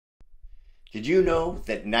Did you know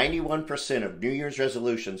that 91% of New Year's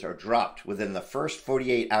resolutions are dropped within the first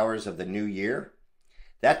 48 hours of the new year?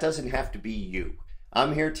 That doesn't have to be you.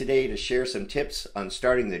 I'm here today to share some tips on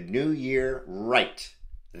starting the new year right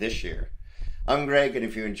this year. I'm Greg, and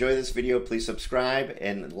if you enjoy this video, please subscribe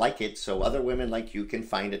and like it so other women like you can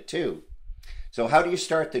find it too. So how do you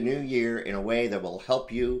start the new year in a way that will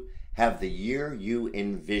help you have the year you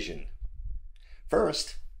envision?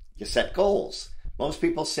 First, you set goals. Most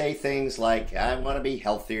people say things like, I want to be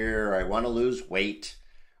healthier, or I want to lose weight,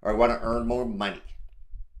 or I want to earn more money.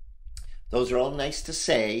 Those are all nice to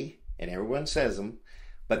say, and everyone says them,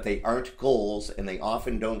 but they aren't goals, and they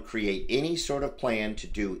often don't create any sort of plan to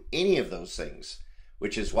do any of those things,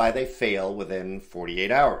 which is why they fail within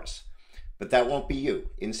 48 hours. But that won't be you.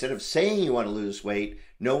 Instead of saying you want to lose weight,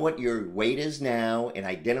 know what your weight is now and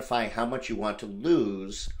identify how much you want to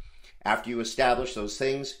lose. After you establish those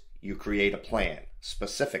things, you create a plan,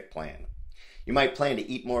 specific plan. You might plan to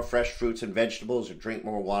eat more fresh fruits and vegetables or drink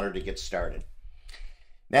more water to get started.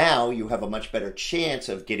 Now you have a much better chance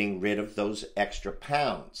of getting rid of those extra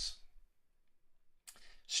pounds.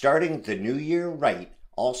 Starting the new year right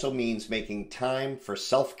also means making time for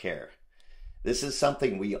self-care. This is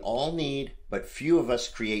something we all need, but few of us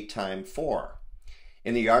create time for.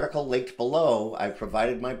 In the article linked below, I've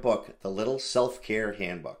provided my book, The Little Self-Care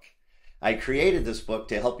Handbook. I created this book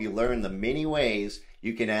to help you learn the many ways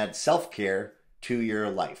you can add self-care to your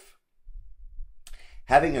life.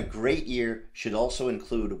 Having a great year should also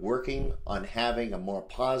include working on having a more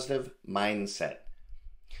positive mindset.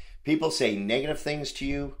 People say negative things to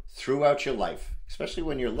you throughout your life, especially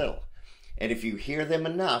when you're little. And if you hear them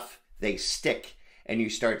enough, they stick and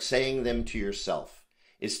you start saying them to yourself.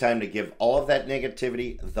 It's time to give all of that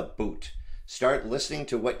negativity the boot. Start listening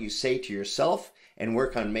to what you say to yourself and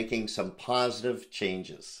work on making some positive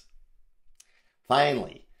changes.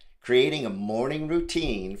 Finally, creating a morning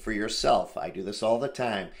routine for yourself, I do this all the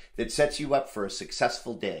time, that sets you up for a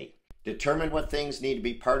successful day. Determine what things need to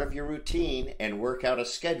be part of your routine and work out a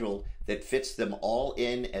schedule that fits them all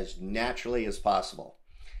in as naturally as possible.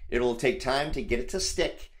 It will take time to get it to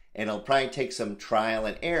stick, and it'll probably take some trial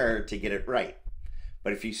and error to get it right.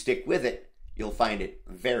 But if you stick with it, you'll find it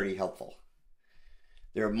very helpful.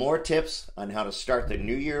 There are more tips on how to start the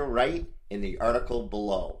new year right in the article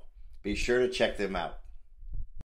below. Be sure to check them out.